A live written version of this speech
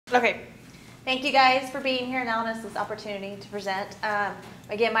Okay, thank you guys for being here and allowing us this opportunity to present.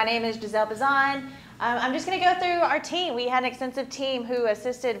 Again, my name is Gisele Bazan. I'm just going to go through our team. We had an extensive team who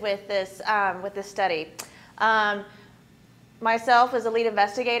assisted with this study. Myself was a lead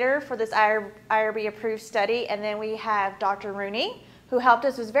investigator for this IRB approved study, and then we have Dr. Rooney, who helped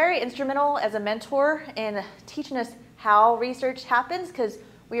us, was very instrumental as a mentor in teaching us how research happens, because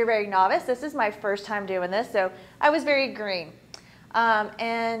we were very novice. This is my first time doing this, so I was very green.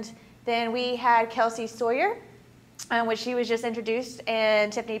 And then we had Kelsey Sawyer, which she was just introduced,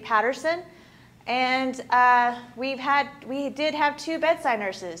 and Tiffany Patterson. And we did have 2 bedside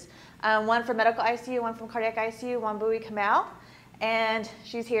nurses, one from medical ICU, one from cardiac ICU, Wambui Kamau. And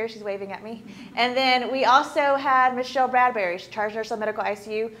she's here, she's waving at me. And then we also had Michelle Bradbury, charge nurse on medical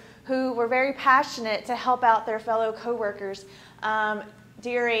ICU, who were very passionate to help out their fellow coworkers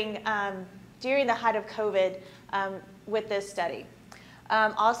during the height of COVID with this study.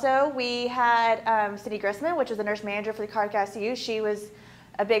 Also, we had Cindy Grissman, which was the nurse manager for the cardiac ICU. She was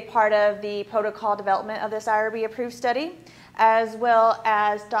a big part of the protocol development of this IRB approved study, as well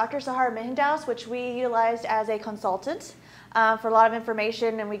as Dr. Sahar Mehendaus, which we utilized as a consultant for a lot of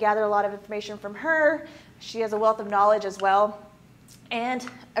information, and we gathered a lot of information from her. She has a wealth of knowledge as well. And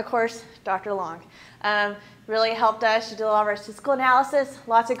of course, Dr. Long really helped us. She did a lot of our statistical analysis,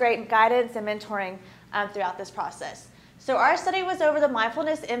 lots of great guidance and mentoring throughout this process. So our study was over the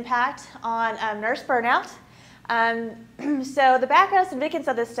mindfulness impact on nurse burnout. So the background significance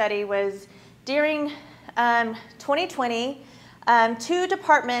of this study was during 2020, 2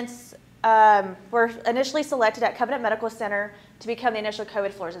 departments were initially selected at Covenant Medical Center to become the initial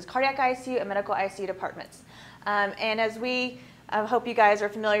COVID floors, as cardiac ICU and medical ICU departments. And as we hope you guys are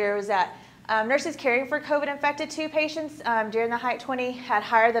familiar, was that nurses caring for COVID-infected 2 patients during the height 20 had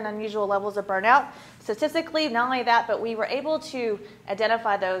higher than unusual levels of burnout. Statistically, not only that, but we were able to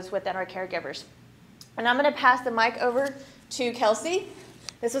identify those within our caregivers. And I'm going to pass the mic over to Kelsey.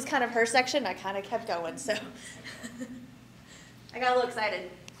 This was kind of her section. I kind of kept going, so I got a little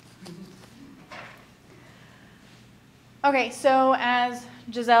excited. Okay, so as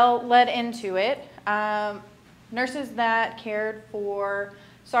Gisele led into it, nurses that cared for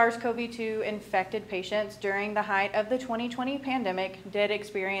SARS-CoV-2 infected patients during the height of the 2020 pandemic did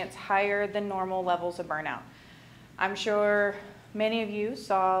experience higher than normal levels of burnout. I'm sure many of you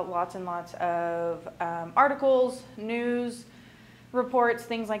saw lots and lots of articles, news, reports,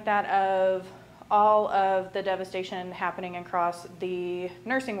 things like that of all of the devastation happening across the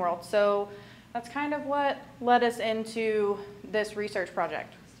nursing world. So that's kind of what led us into this research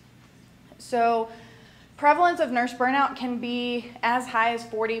project. So prevalence of nurse burnout can be as high as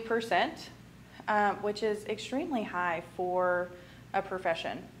 40%, which is extremely high for a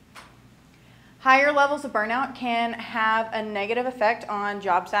profession. Higher levels of burnout can have a negative effect on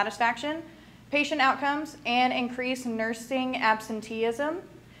job satisfaction, patient outcomes, and increase nursing absenteeism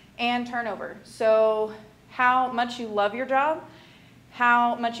and turnover. So how much you love your job,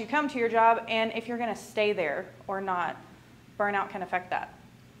 how much you come to your job, and if you're going to stay there or not, burnout can affect that.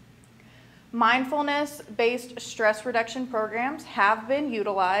 Mindfulness-based stress reduction programs have been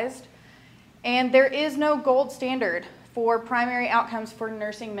utilized, and there is no gold standard for primary outcomes for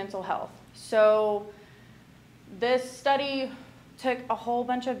nursing mental health. So this study took a whole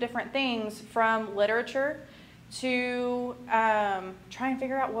bunch of different things from literature to try and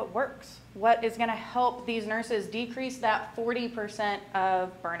figure out what works, what is going to help these nurses decrease that 40%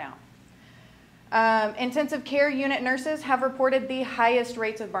 of burnout. Intensive care unit nurses have reported the highest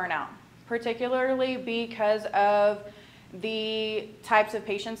rates of burnout, particularly because of the types of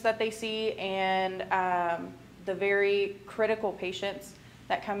patients that they see and the very critical patients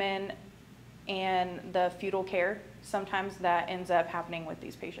that come in and the futile care sometimes that ends up happening with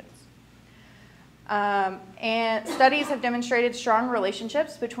these patients. And studies have demonstrated strong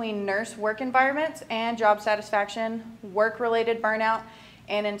relationships between nurse work environments and job satisfaction, work-related burnout,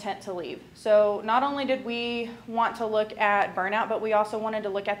 and intent to leave. So not only did we want to look at burnout, but we also wanted to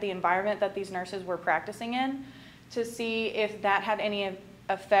look at the environment that these nurses were practicing in to see if that had any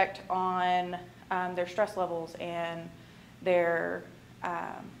effect on their stress levels and their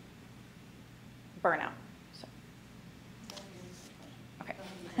burnout. So, okay.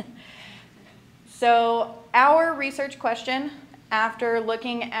 So our research question, after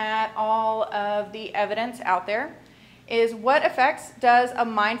looking at all of the evidence out there, is what effects does a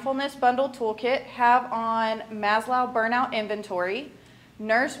mindfulness bundle toolkit have on Maslow burnout inventory,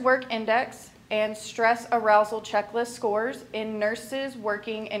 nurse work index, and stress arousal checklist scores in nurses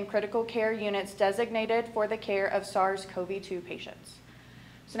working in critical care units designated for the care of SARS-CoV-2 patients?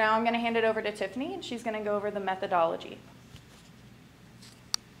 So now I'm going to hand it over to Tiffany, and she's going to go over the methodology.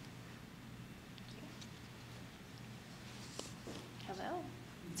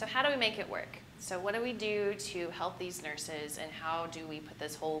 So how do we make it work? So what do we do to help these nurses, and how do we put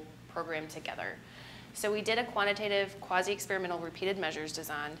this whole program together? So we did a quantitative quasi-experimental repeated measures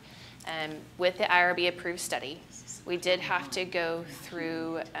design with the IRB approved study. We did have to go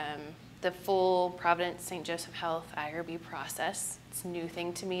through the full Providence St. Joseph Health IRB process. It's a new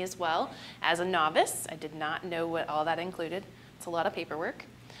thing to me as well. As a novice, I did not know what all that included. It's a lot of paperwork.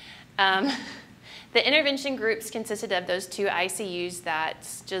 The intervention groups consisted of those 2 ICUs that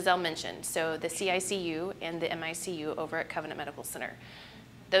Gisele mentioned, so the CICU and the MICU over at Covenant Medical Center.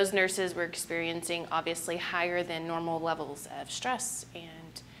 Those nurses were experiencing obviously higher than normal levels of stress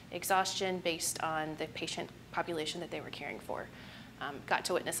and exhaustion based on the patient population that they were caring for. Got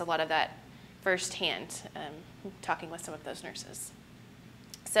to witness a lot of that firsthand, talking with some of those nurses.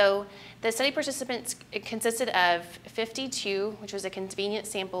 So the study participants consisted of 52, which was a convenient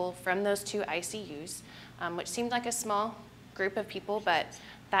sample from those 2 ICUs, which seemed like a small group of people, but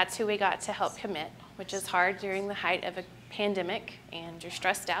that's who we got to help commit, which is hard during the height of a pandemic and you're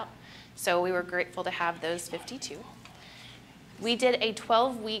stressed out. So we were grateful to have those 52. We did a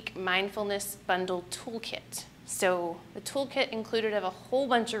 12-week mindfulness bundle toolkit. So the toolkit included of a whole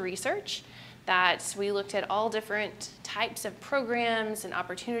bunch of research that we looked at all different types of programs and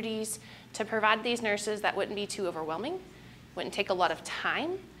opportunities to provide these nurses that wouldn't be too overwhelming, wouldn't take a lot of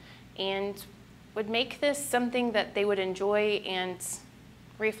time, and would make this something that they would enjoy and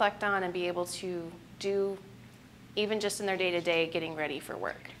reflect on and be able to do even just in their day-to-day getting ready for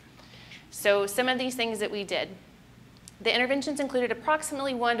work. So some of these things that we did. The interventions included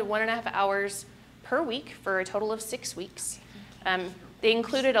approximately 1 to 1.5 hours per week for a total of 6 weeks. They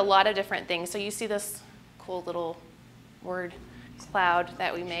included a lot of different things. So you see this cool little word cloud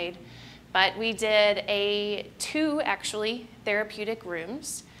that we made. But we did 2 actually therapeutic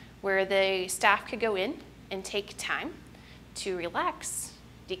rooms where the staff could go in and take time to relax,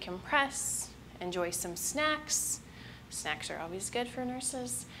 decompress, enjoy some snacks. Snacks are always good for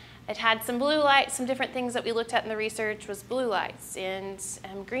nurses. It had some blue lights, some different things that we looked at in the research was blue lights and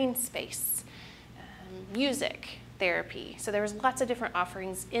green space, music, therapy. So there was lots of different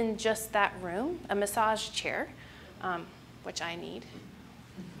offerings in just that room. A massage chair, which I need.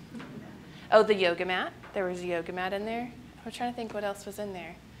 Oh, the yoga mat. There was a yoga mat in there. I'm trying to think what else was in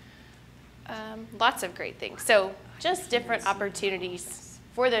there. Lots of great things. So just different opportunities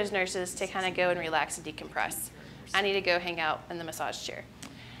for those nurses to kind of go and relax and decompress. I need to go hang out in the massage chair.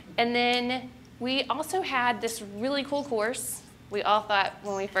 And then we also had this really cool course. We all thought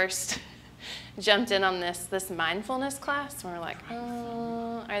when we first jumped in on this mindfulness class, we were like,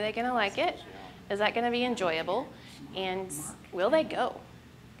 are they gonna like it? Is that gonna be enjoyable? And will they go?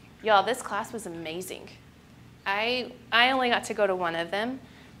 Y'all, this class was amazing. I only got to go to one of them,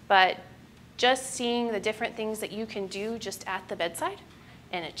 but just seeing the different things that you can do just at the bedside,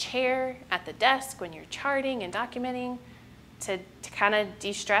 in a chair, at the desk, when you're charting and documenting, to kind of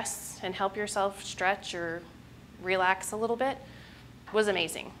de-stress and help yourself stretch or relax a little bit, was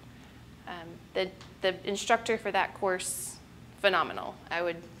amazing. The instructor for that course, phenomenal. I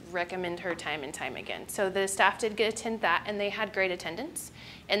would recommend her time and time again. So the staff did get to attend that, and they had great attendance.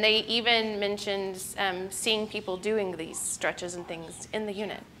 And they even mentioned seeing people doing these stretches and things in the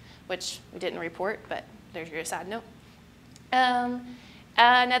unit, which we didn't report, but there's your side note.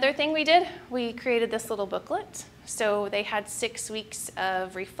 Another thing we did, we created this little booklet. So they had 6 weeks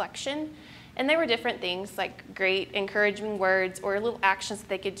of reflection, and they were different things like great encouraging words or little actions that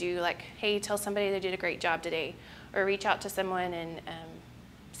they could do, like, hey, tell somebody they did a great job today, or reach out to someone and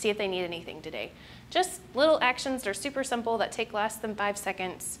see if they need anything today. Just little actions that are super simple that take less than 5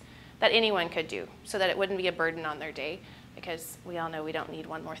 seconds that anyone could do so that it wouldn't be a burden on their day, because we all know we don't need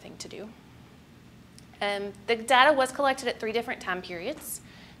one more thing to do. The data was collected at 3 different time periods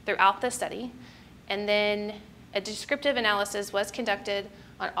throughout the study, and then a descriptive analysis was conducted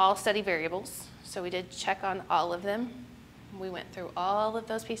on all study variables. So we did check on all of them. We went through all of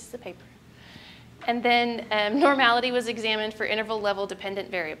those pieces of paper. And then normality was examined for interval level dependent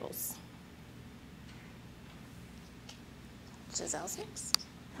variables. Gisele's next.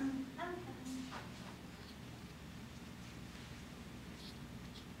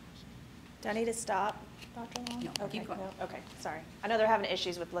 Do I need to stop, Dr. Long? No, okay, keep going. no, okay, sorry. I know they're having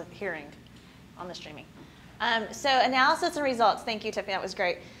issues with hearing on the streaming. So analysis and results. Thank you, Tiffany. That was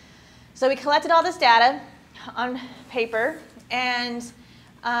great. So we collected all this data on paper, and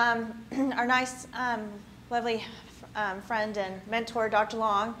our nice, lovely friend and mentor, Dr.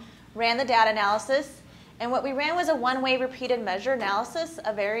 Long, ran the data analysis. And what we ran was a one-way repeated measure analysis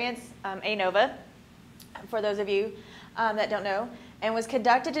of variance, ANOVA, for those of you that don't know. and was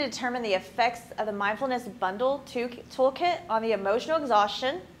conducted to determine the effects of the Mindfulness Bundle Toolkit on the emotional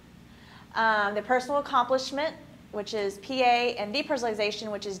exhaustion, the personal accomplishment, which is PA, and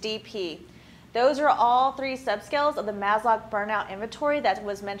depersonalization, which is DP. Those are all 3 subscales of the Maslow Burnout Inventory that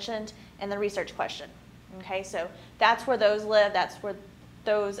was mentioned in the research question. Okay, so that's where those live, that's where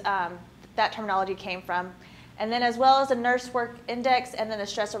those, that terminology came from. And then as well as the nurse work index and then the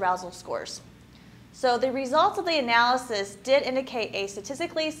stress arousal scores. So the results of the analysis did indicate a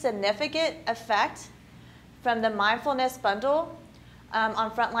statistically significant effect from the mindfulness bundle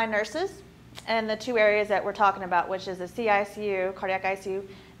on frontline nurses and the 2 areas that we're talking about, which is the CICU, cardiac ICU,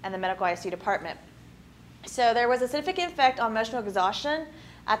 and the medical ICU department. So there was a significant effect on emotional exhaustion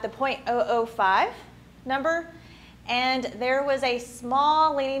at the 0.005 number, and there was a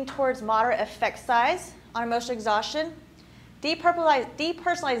small leaning towards moderate effect size on emotional exhaustion.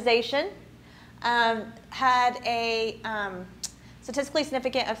 Depersonalization had a statistically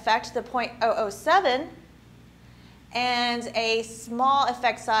significant effect to the 0.007 and a small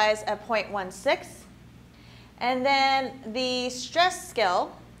effect size of 0.16. And then the stress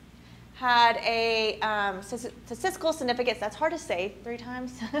scale had a statistical significance, that's hard to say 3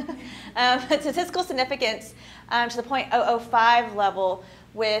 times, statistical significance to the 0.005 level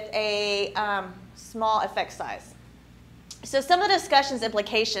with a small effect size. So some of the discussion's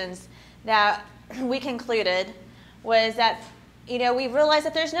implications that we concluded was that, we realized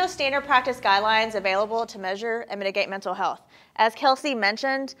that there's no standard practice guidelines available to measure and mitigate mental health. As Kelsey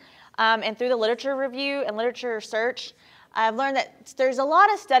mentioned, and through the literature review and literature search, I've learned that there's a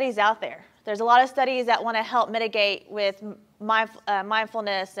lot of studies out there. There's a lot of studies that want to help mitigate with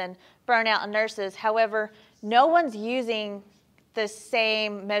mindfulness and burnout in nurses. However, no one's using the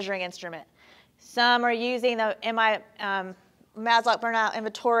same measuring instrument. Some are using the Maslow Burnout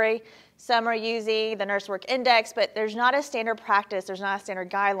Inventory. Some are using the Nurse Work Index, but there's not a standard practice. There's not a standard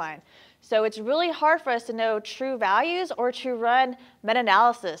guideline. So it's really hard for us to know true values or to run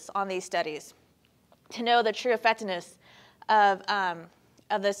meta-analysis on these studies to know the true effectiveness of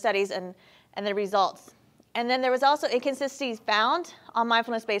the studies and the results. And then there was also inconsistencies found on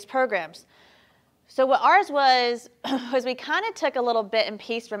mindfulness-based programs. So what ours was we kind of took a little bit and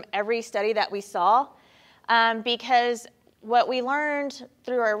piece from every study that we saw because what we learned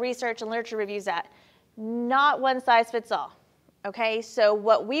through our research and literature reviews that not one size fits all. Okay, so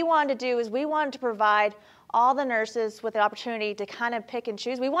what we wanted to do is we wanted to provide all the nurses with the opportunity to kind of pick and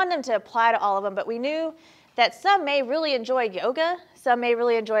choose. We wanted them to apply to all of them, but we knew that some may really enjoy yoga, some may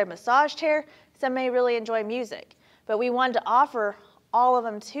really enjoy a massage chair, some may really enjoy music. But we wanted to offer all of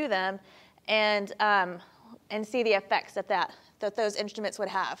them to them and see the effects that those instruments would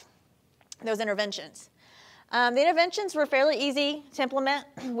have, those interventions. The interventions were fairly easy to implement.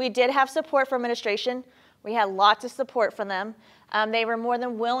 We did have support from administration. We had lots of support from them. They were more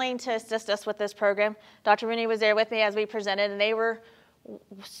than willing to assist us with this program. Dr. Rooney was there with me as we presented, and they were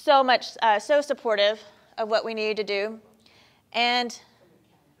so supportive of what we needed to do. And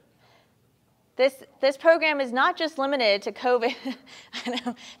this program is not just limited to COVID. I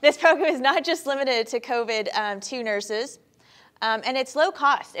know. This program is not just limited to COVID-2 nurses, and it's low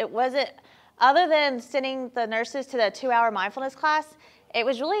cost. It wasn't, other than sending the nurses to the 2-hour mindfulness class, it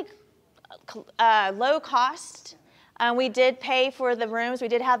was really low cost. We did pay for the rooms. We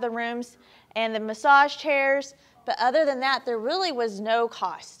did have the rooms and the massage chairs, but other than that, there really was no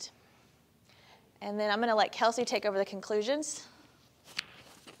cost. And then I'm going to let Kelsey take over the conclusions.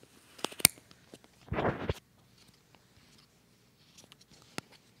 You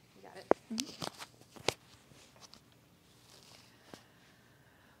got it.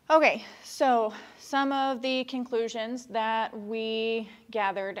 Okay, so some of the conclusions that we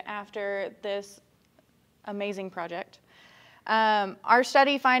gathered after this amazing project. Our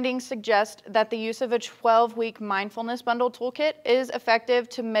study findings suggest that the use of a 12-week mindfulness bundle toolkit is effective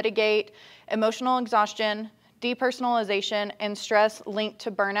to mitigate emotional exhaustion, depersonalization, and stress linked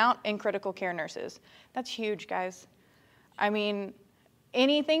to burnout in critical care nurses. That's huge, guys. I mean,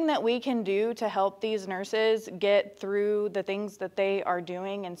 anything that we can do to help these nurses get through the things that they are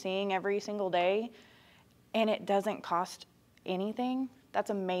doing and seeing every single day, and it doesn't cost anything, that's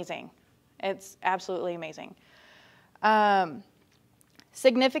amazing. It's absolutely amazing.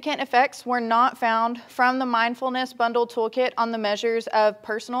 Significant effects were not found from the Mindfulness Bundle Toolkit on the measures of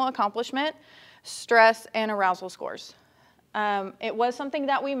personal accomplishment, stress, and arousal scores. It was something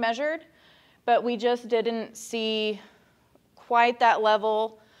that we measured, but we just didn't see quite that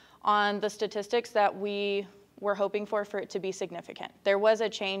level on the statistics that we were hoping for it to be significant. There was a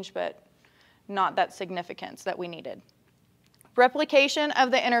change, but not that significance that we needed. Replication of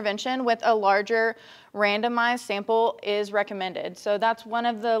the intervention with a larger randomized sample is recommended. So that's one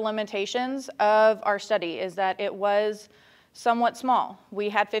of the limitations of our study, is that it was somewhat small. We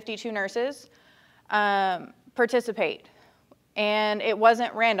had 52 nurses participate, and it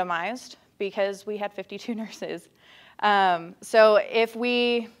wasn't randomized because we had 52 nurses. So if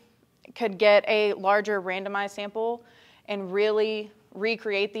we could get a larger randomized sample and really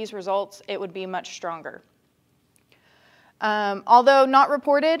recreate these results, it would be much stronger. Although not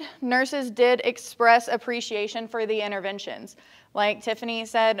reported, nurses did express appreciation for the interventions. Like Tiffany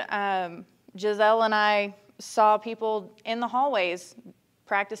said, Gisele and I saw people in the hallways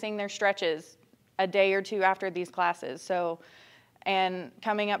practicing their stretches a day or two after these classes. So, and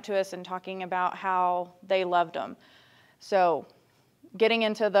coming up to us and talking about how they loved them. So getting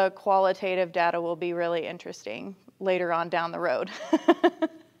into the qualitative data will be really interesting later on down the road.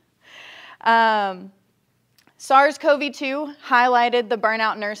 SARS-CoV-2 highlighted the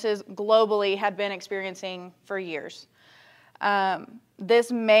burnout nurses globally had been experiencing for years.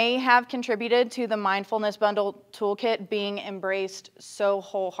 This may have contributed to the Mindfulness Bundle Toolkit being embraced so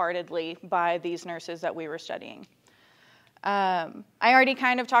wholeheartedly by these nurses that we were studying. I already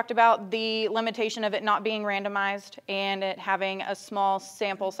kind of talked about the limitation of it not being randomized and it having a small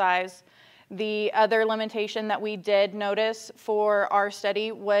sample size. The other limitation that we did notice for our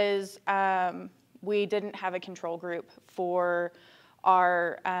study was we didn't have a control group for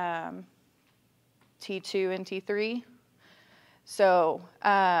our T2 and T3. So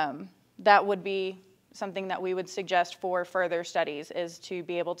that would be something that we would suggest for further studies, is to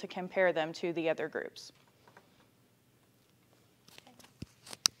be able to compare them to the other groups.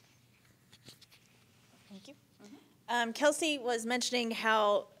 Thank you. Kelsey was mentioning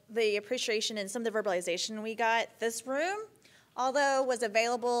how the appreciation and some of the verbalization we got. This room, although was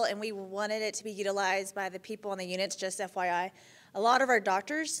available and we wanted it to be utilized by the people in the units, just FYI, a lot of our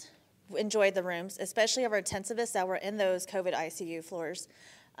doctors enjoyed the rooms, especially of our intensivists that were in those COVID ICU floors.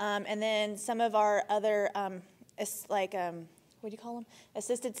 And then some of our other, what do you call them?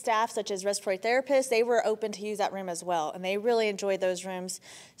 Assisted staff, such as respiratory therapists, they were open to use that room as well, and they really enjoyed those rooms.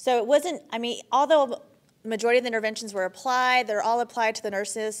 So it wasn't, I mean, although the majority of the interventions were applied, they're all applied to the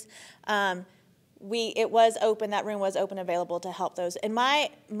nurses, it was open, that room was open, available to help those. And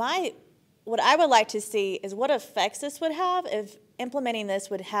what I would like to see is what effects this would have, if implementing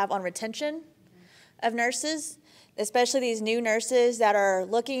this would have on retention of nurses, especially these new nurses that are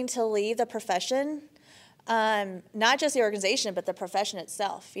looking to leave the profession, not just the organization, but the profession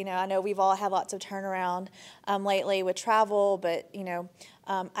itself. You know, I know we've all had lots of turnaround lately with travel, but, you know,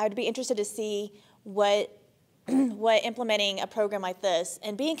 I would be interested to see what implementing a program like this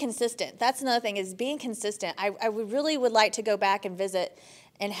and being consistent. That's another thing, is being consistent. I really would like to go back and visit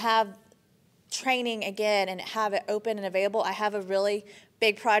and have training again and have it open and available. I have a really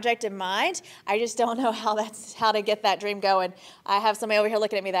big project in mind. I just don't know how to get that dream going. I have somebody over here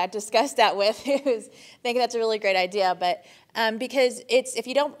looking at me that I discussed that with, who's thinking that's a really great idea. But because if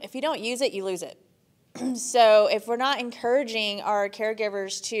you don't use it, you lose it. So if we're not encouraging our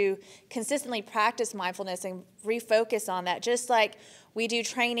caregivers to consistently practice mindfulness and refocus on that, just like we do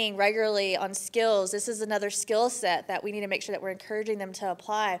training regularly on skills, this is another skill set that we need to make sure that we're encouraging them to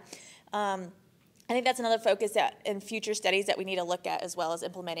apply. I think that's another focus in future studies that we need to look at, as well as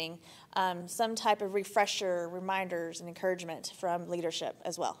implementing some type of refresher, reminders, and encouragement from leadership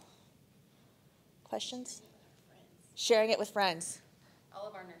as well. Questions? Sharing it with friends. All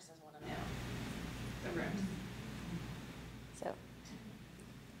of our nurses want to know the rooms. So,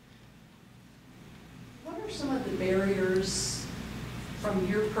 what are some of the barriers from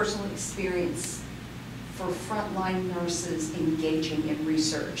your personal experience for frontline nurses engaging in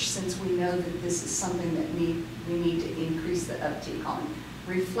research, since we know that this is something that we need to increase the uptake on?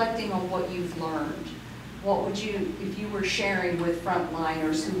 Reflecting on what you've learned, what would you, if you were sharing with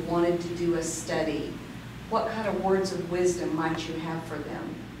frontliners who wanted to do a study, what kind of words of wisdom might you have for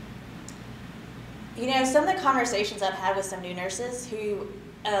them? you know, some of the conversations I've had with some new nurses who,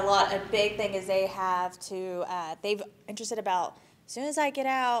 a big thing is they have to, they've interested about, as soon as I get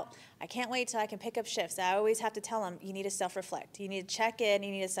out, I can't wait till I can pick up shifts. I always have to tell them, you need to self-reflect. You need to check in,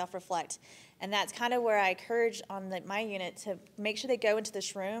 you need to self-reflect. And that's kind of where I encourage on my unit to make sure they go into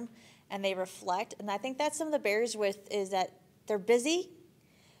this room and they reflect. And I think that's some of the barriers is that they're busy.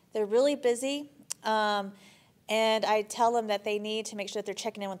 They're really busy. And I tell them that they need to make sure that they're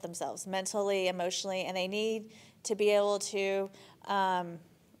checking in with themselves mentally, emotionally, and they need to be able to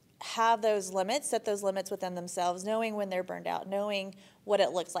have those limits, set those limits within themselves, knowing when they're burned out, knowing what it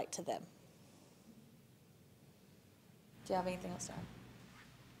looks like to them. Do you have anything else to add?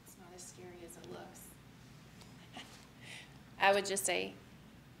 It's not as scary as it looks. I would just say,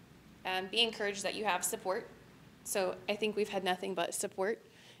 be encouraged that you have support. So I think we've had nothing but support,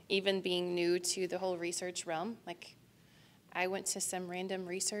 even being new to the whole research realm. Like, I went to some random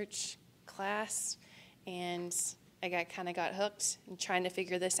research class, and I kind of got hooked in trying to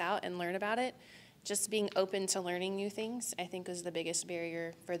figure this out and learn about it. Just being open to learning new things, I think, was the biggest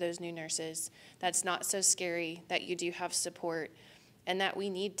barrier for those new nurses. That's not so scary, that you do have support, and that we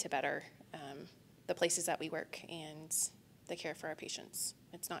need to better the places that we work and the care for our patients.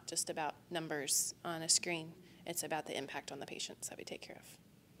 It's not just about numbers on a screen. It's about the impact on the patients that we take care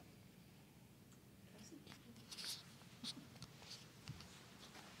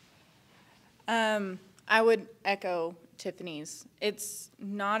of. I would echo Tiffany's. It's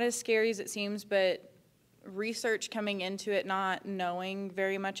not as scary as it seems, but research coming into it, not knowing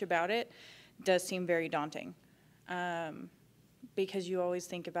very much about it, does seem very daunting. Because you always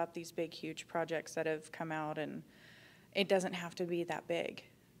think about these big, huge projects that have come out, and it doesn't have to be that big.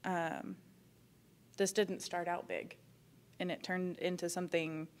 This didn't start out big, and it turned into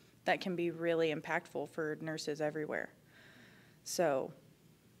something that can be really impactful for nurses everywhere. So,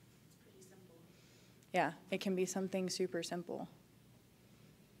 yeah, it can be something super simple.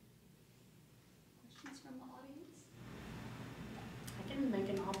 Questions from the audience? I can make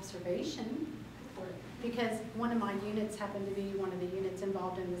an observation for it, because one of my units happened to be one of the units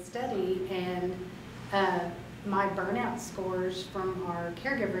involved in the study, and my burnout scores from our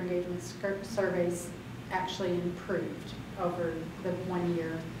caregiver engagement surveys actually improved over the 1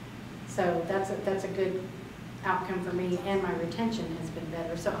 year. So that's a good outcome for me, and my retention has been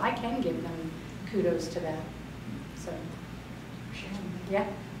better. So I can give them kudos to that. So, yeah.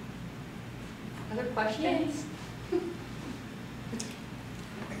 Other questions?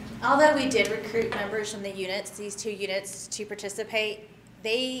 Although we did recruit members from the units, these 2 units, to participate,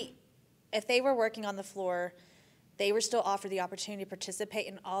 if they were working on the floor, they were still offered the opportunity to participate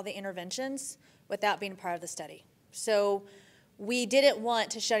in all the interventions without being part of the study. So we didn't want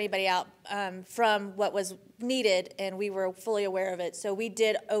to shut anybody out from what was needed, and we were fully aware of it. So we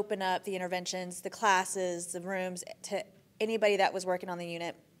did open up the interventions, the classes, the rooms, to anybody that was working on the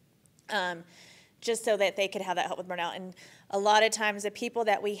unit, just so that they could have that help with burnout. And a lot of times the people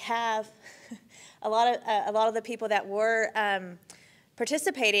that we have, a lot of the people that were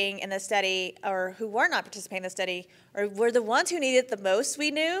participating in the study, or who were not participating in the study, or were the ones who needed it the most, we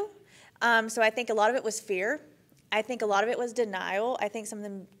knew. So I think a lot of it was fear. I think a lot of it was denial. I think some of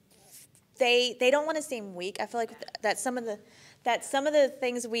them, they don't want to seem weak. I feel like that some of the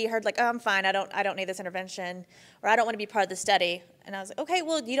things we heard, like, oh, I'm fine, I don't need this intervention, or I don't want to be part of the study. And I was like, okay,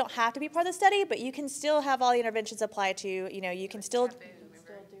 well, you don't have to be part of the study, but you can still have all the interventions apply to you. You know, you can still. Taboo,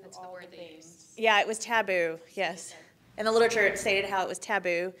 remember? That's the word they used. Yeah, it was taboo. Yes. In the literature, it stated how it was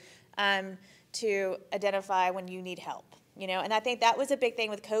taboo to identify when you need help. You know, and I think that was a big thing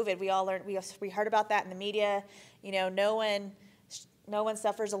with COVID. We all learned, we heard about that in the media. You know, no one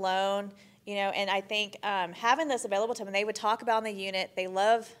suffers alone. You know, and I think having this available to them, they would talk about in the unit. They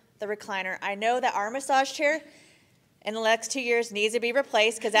love the recliner. I know that our massage chair in the next 2 years needs to be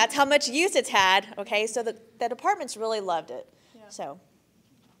replaced because that's how much use it's had. Okay, so the departments really loved it. Yeah.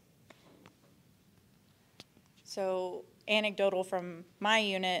 So anecdotal from my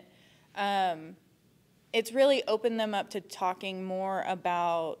unit, it's really opened them up to talking more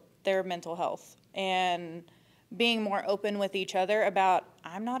about their mental health and being more open with each other about,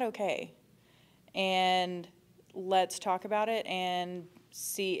 I'm not okay, and let's talk about it and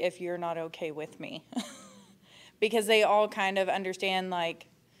see if you're not okay with me. Because they all kind of understand, like,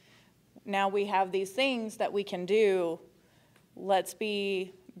 now we have these things that we can do, let's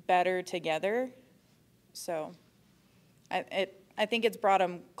be better together. So I think it's brought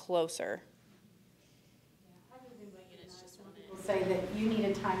them closer. People say that you need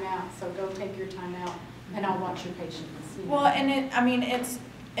a timeout, so go take your timeout, and I'll watch your patients. You know? Well, and it's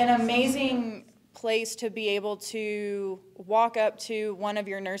an amazing place to be able to walk up to one of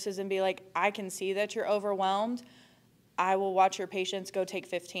your nurses and be like, I can see that you're overwhelmed. I will watch your patients, go take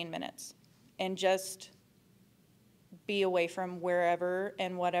 15 minutes and just be away from wherever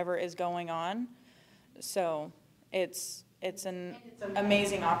and whatever is going on. So it's an okay.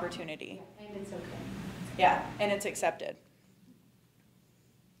 Amazing opportunity. Yeah, and it's okay. Yeah, and it's accepted.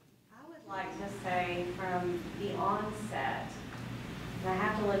 I would like to say from the onset, and I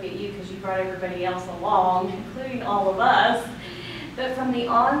have to look at you because you brought everybody else along, including all of us, but from the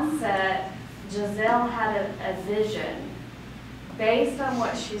onset, Gisele had a vision based on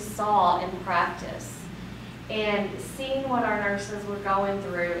what she saw in practice and seeing what our nurses were going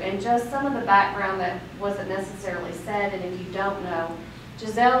through and just some of the background that wasn't necessarily said. And if you don't know,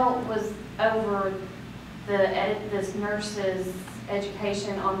 Gisele was over this nurse's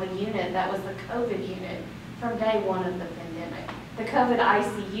education on the unit that was the COVID unit from day one of the pandemic. The COVID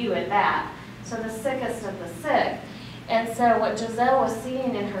ICU at that. So the sickest of the sick. And so what Gisele was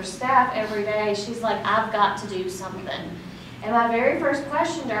seeing in her staff every day, she's like, I've got to do something. And my very first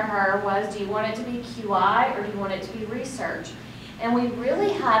question to her was, do you want it to be QI or do you want it to be research? And we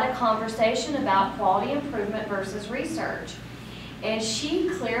really had a conversation about quality improvement versus research. And she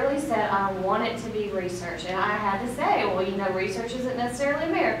clearly said, I want it to be research. And I had to say, well, you know, research isn't necessarily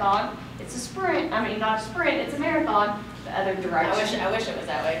a marathon. It's a sprint. I mean, not a sprint, it's a marathon. The other direction. I wish it was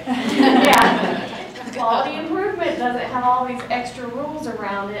that way. Yeah. Quality improvement doesn't have all these extra rules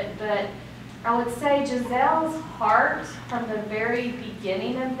around it, but I would say Gisele's heart from the very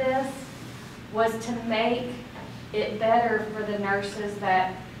beginning of this was to make it better for the nurses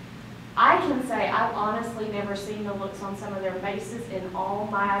that I can say I've honestly never seen the looks on some of their faces in all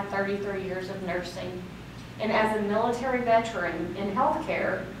my 33 years of nursing. And as a military veteran in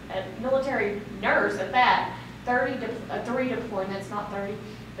healthcare, a military nurse at that, 3 deployments, not 30,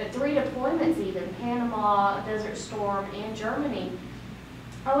 but 3 deployments even, Panama, Desert Storm, and Germany.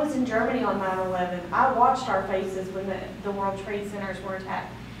 I was in Germany on 9/11. I watched our faces when the World Trade Centers were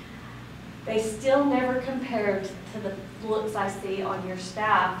attacked. They still never compared to the looks I see on your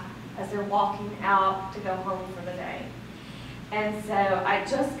staff as they're walking out to go home for the day. And so I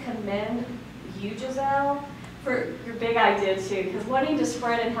just commend you, Gisele, for your big idea too, because wanting to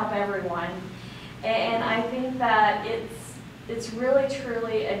spread and help everyone. And I think that it's really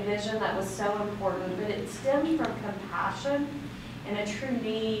truly a vision that was so important, but it stemmed from compassion and a true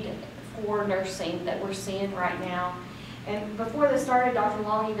need for nursing that we're seeing right now. And before this started, Dr.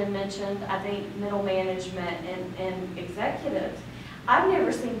 Long even mentioned, I think, middle management and executives. I've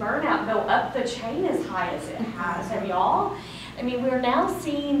never seen burnout go up the chain as high as it has. Have y'all? I mean, we're now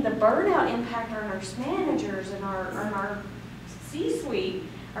seeing the burnout impact our nurse managers and our C-suite,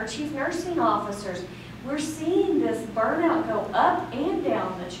 our chief nursing officers. We're seeing this burnout go up and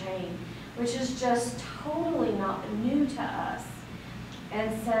down the chain, which is just totally not new to us.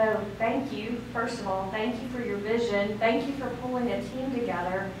 And so thank you, first of all, thank you for your vision. Thank you for pulling a team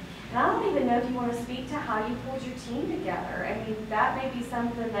together. And I don't even know if you want to speak to how you pulled your team together. I mean, that may be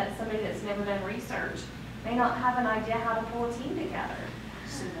something that somebody that's never done research may not have an idea how to pull a team together.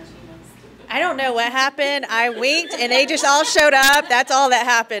 I don't know what happened. I winked and they just all showed up. That's all that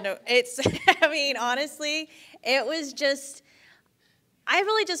happened. I mean, honestly, it was just, I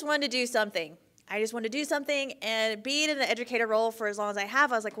really just wanted to do something. I just wanted to do something, and being in the educator role for as long as I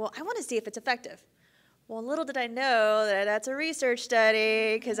have, I was like, well, I want to see if it's effective. Well, little did I know that that's a research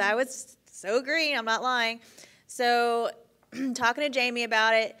study, because I was so green, I'm not lying. So talking to Jamie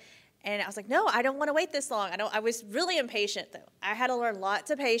about it, and I was like, no, I don't want to wait this long. I was really impatient, though. I had to learn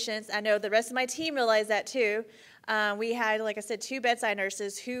lots of patience. I know the rest of my team realized that, too. We had, like I said, 2 bedside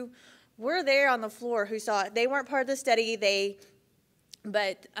nurses who were there on the floor who saw it. They weren't part of the study,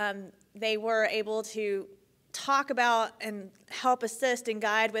 but they were able to talk about and help assist and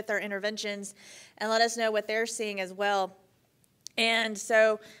guide with our interventions and let us know what they're seeing as well. And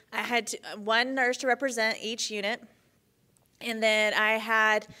so I had 1 nurse to represent each unit. And then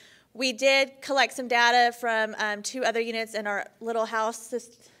we did collect some data from 2 other units in our little house.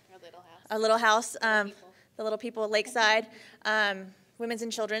 Our little house, the little people at Lakeside, Women's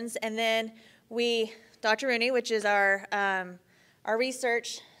and Children's. And then Dr. Rooney, which is our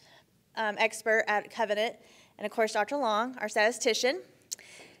research expert at Covenant, and of course Dr. Long, our statistician.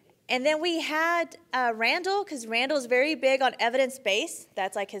 And then we had Randall, because Randall is very big on evidence-based.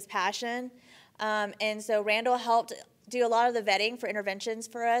 That's like his passion. And so Randall helped do a lot of the vetting for interventions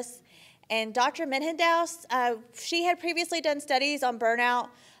for us. And Dr. Menhendaus, she had previously done studies on burnout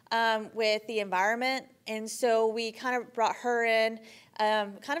with the environment. And so we kind of brought her in,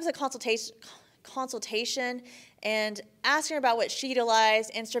 kind of as a consultation and asking her about what she utilized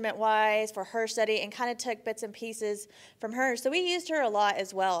instrument-wise for her study, and kind of took bits and pieces from her. So we used her a lot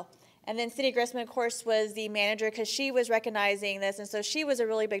as well. And then Cindy Grissman, of course, was the manager, because she was recognizing this, and so she was a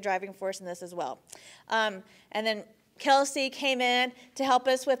really big driving force in this as well. And then Kelsey came in to help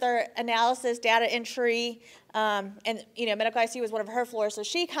us with our analysis, data entry, and medical ICU was one of her floors, so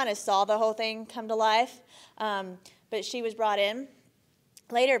she kind of saw the whole thing come to life. But she was brought in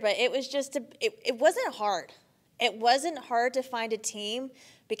later, but it was just, it wasn't hard. It wasn't hard to find a team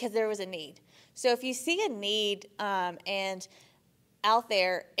because there was a need. So if you see a need and out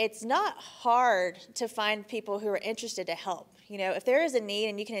there, it's not hard to find people who are interested to help. If there is a need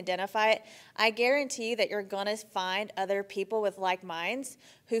and you can identify it, I guarantee you that you're going to find other people with like minds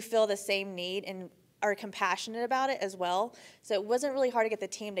who feel the same need and are compassionate about it as well. So it wasn't really hard to get the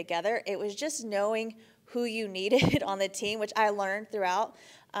team together. It was just knowing who you needed on the team, which I learned throughout.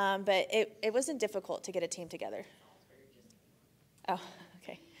 But it wasn't difficult to get a team together. Oh,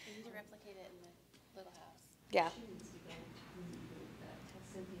 okay. We need to replicate it in the little house. Yeah.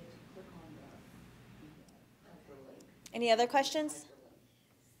 Any other questions?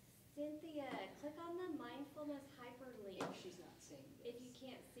 Cynthia, click on the mindfulness hyperlink. Oh, she's not seeing this. If you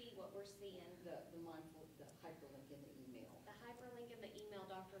can't see what we're seeing. The hyperlink in the email. The hyperlink in the email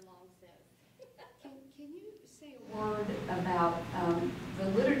Dr. Long says. Can you say a word about, the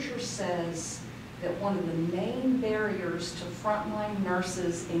literature says that one of the main barriers to frontline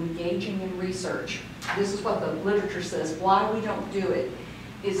nurses engaging in research, this is what the literature says, why we don't do it,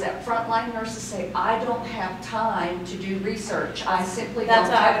 is that frontline nurses say, I don't have time to do research. I simply don't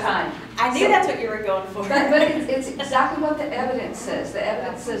have time. I knew that's what you were going for. But it's exactly what the evidence says. The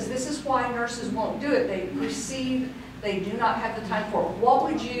evidence says this is why nurses won't do it. They perceive they do not have the time for it. What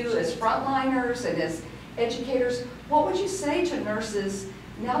would you, as frontliners and as educators, what would you say to nurses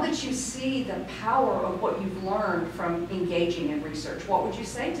now that you see the power of what you've learned from engaging in research? What would you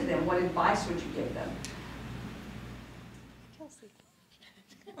say to them? What advice would you give them? Kelsey.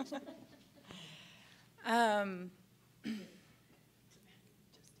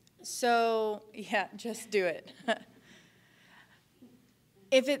 So, yeah, just do it.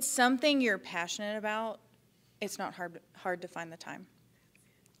 If it's something you're passionate about, it's not hard to find the time.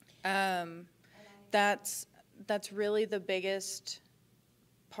 That's really the biggest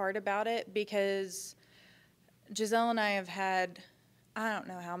part about it, because Gisele and I have had, I don't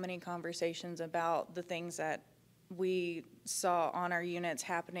know how many conversations about the things that we saw on our units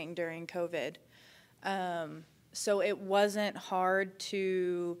happening during COVID. So it wasn't hard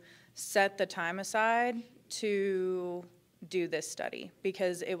to set the time aside to do this study,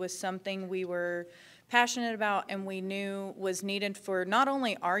 because it was something we were passionate about and we knew was needed for not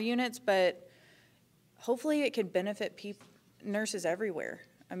only our units, but hopefully it could benefit nurses everywhere.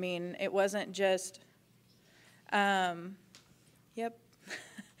 I mean, it wasn't just, it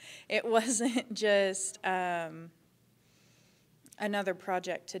wasn't just another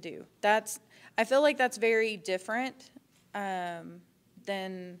project to do. I feel like that's very different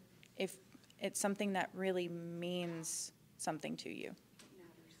than if it's something that really means something to you.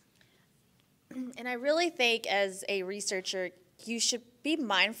 And I really think as a researcher, you should be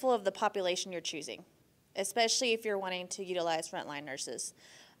mindful of the population you're choosing, especially if you're wanting to utilize frontline nurses.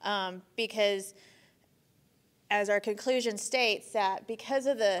 Because as our conclusion states, that because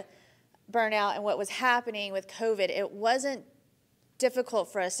of the burnout and what was happening with COVID, it wasn't difficult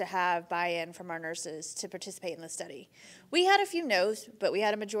for us to have buy-in from our nurses to participate in the study. We had a few no's, but we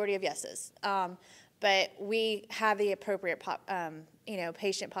had a majority of yeses. But we have the appropriate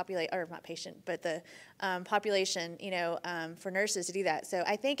patient population, or not patient, but the population, for nurses to do that. So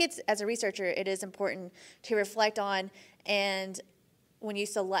I think as a researcher, it is important to reflect on, and when you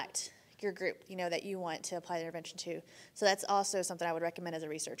select your group, that you want to apply the intervention to. So that's also something I would recommend as a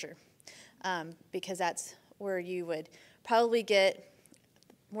researcher, because that's where you would probably get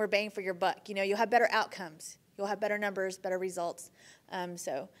more bang for your buck. You'll have better outcomes. You'll have better numbers, better results.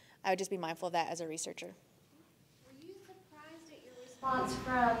 So I would just be mindful of that as a researcher. Were you surprised at your response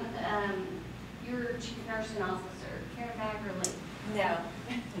from your chief nursing officer, Karen Baggerly? No.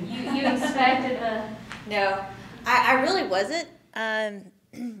 You expected the... No, I really wasn't. I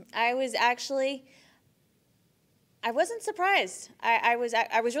wasn't surprised. I was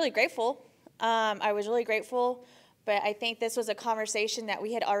really grateful. I was really grateful, but I think this was a conversation that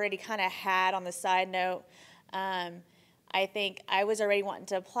we had already kind of had on the side note. I think I was already wanting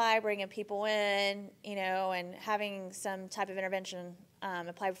to apply, bringing people in, and having some type of intervention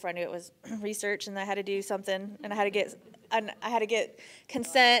apply before I knew it was research, and I had to do something, and I had to get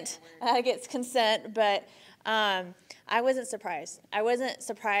consent. But I wasn't surprised. I wasn't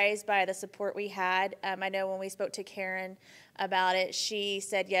surprised by the support we had. I know when we spoke to Karen about it, she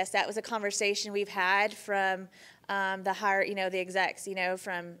said, yes, that was a conversation we've had from the higher, the execs,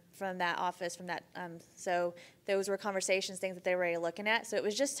 from that office, from that. So those were conversations, things that they were already looking at. So it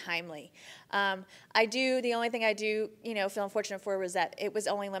was just timely. The only thing I do, feel unfortunate for was that it was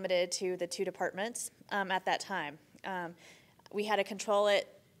only limited to the 2 departments at that time. We had to control it.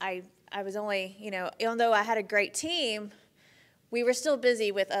 I was only, even though I had a great team, we were still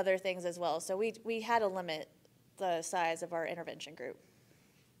busy with other things as well. So we had to limit the size of our intervention group.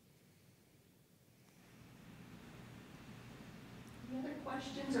 Any other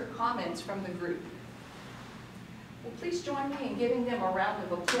questions or comments from the group? Well, please join me in giving them a round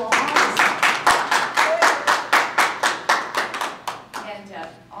of applause. And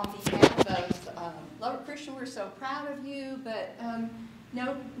on behalf of Lubbock Christian, we're so proud of you, but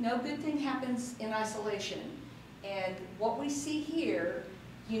no good thing happens in isolation. And what we see here,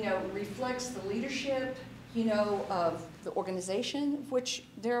 reflects the leadership, of the organization of which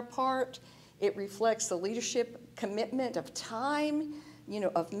they're a part. It reflects the leadership commitment of time,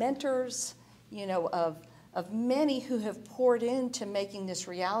 of mentors, of many who have poured into making this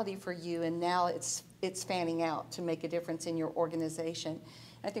reality for you, and now it's fanning out to make a difference in your organization.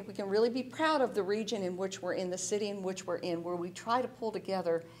 I think we can really be proud of the region in which we're in, the city in which we're in, where we try to pull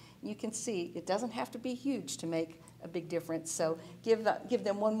together. You can see it doesn't have to be huge to make a big difference. So give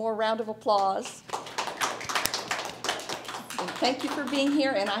them one more round of applause. And thank you for being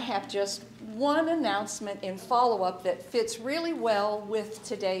here. And I have just one announcement in follow-up that fits really well with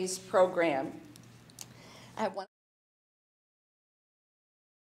today's program. I have one